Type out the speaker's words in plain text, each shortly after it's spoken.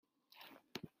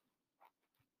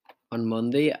On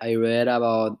Monday, I read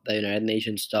about the United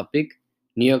Nations topic,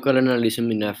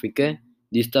 neocolonialism in Africa.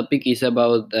 This topic is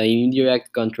about the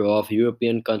indirect control of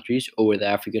European countries over the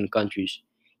African countries.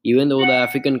 Even though the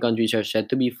African countries are said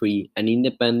to be free and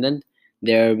independent,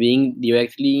 they are being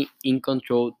directly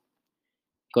controlled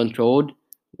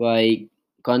by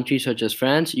countries such as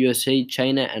France, USA,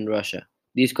 China, and Russia.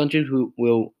 These countries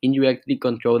will indirectly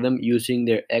control them using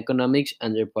their economics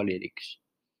and their politics.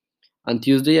 On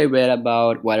Tuesday, I read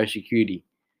about water security.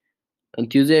 On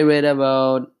Tuesday, I read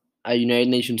about a United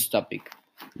Nations topic.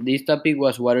 This topic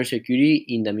was water security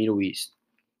in the Middle East.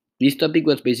 This topic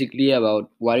was basically about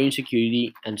water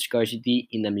insecurity and scarcity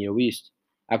in the Middle East.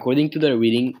 According to the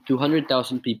reading,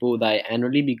 200,000 people die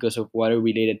annually because of water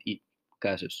related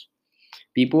causes.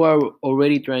 People are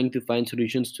already trying to find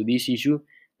solutions to this issue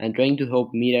and trying to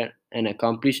help meet and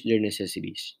accomplish their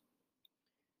necessities.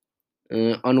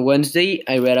 On Wednesday,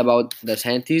 I read about the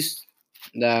scientists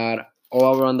that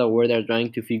all around the world are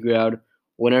trying to figure out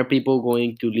when are people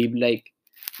going to live like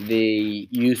they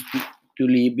used to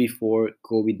live before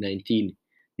COVID-19.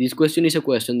 This question is a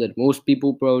question that most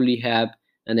people probably have,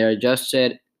 and there are just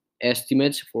set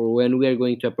estimates for when we are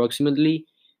going to approximately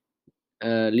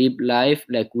live life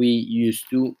like we used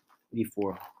to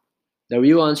before. The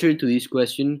real answer to this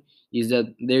question is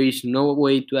that there is no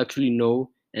way to actually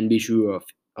know and be sure of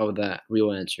the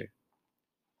real answer.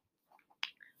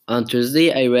 On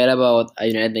Tuesday, I read about a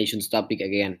United Nations topic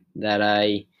again that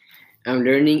I am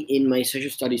learning in my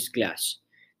social studies class.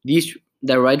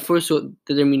 The right for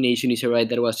self-determination is a right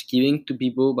that was given to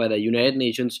people by the United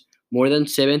Nations more than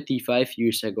 75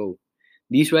 years ago.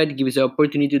 This right gives the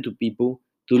opportunity to people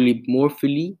to live more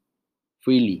freely.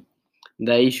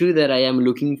 The issue that I am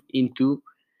looking into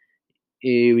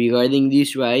regarding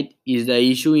this right is the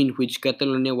issue in which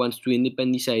Catalonia wants to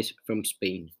independize from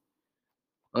Spain.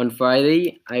 On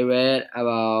Friday, I read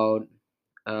about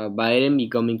Biden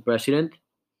becoming president.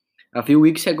 A few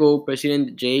weeks ago,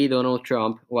 President J. Donald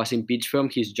Trump was impeached from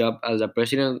his job as the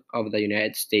President of the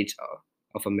United States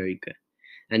of America,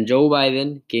 and Joe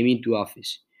Biden came into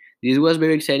office. This was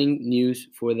very exciting news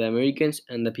for the Americans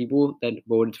and the people that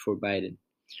voted for Biden.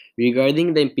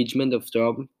 Regarding the impeachment of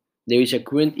Trump, there is a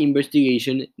current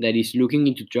investigation that is looking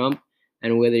into Trump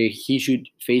and whether he should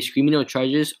face criminal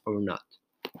charges or not.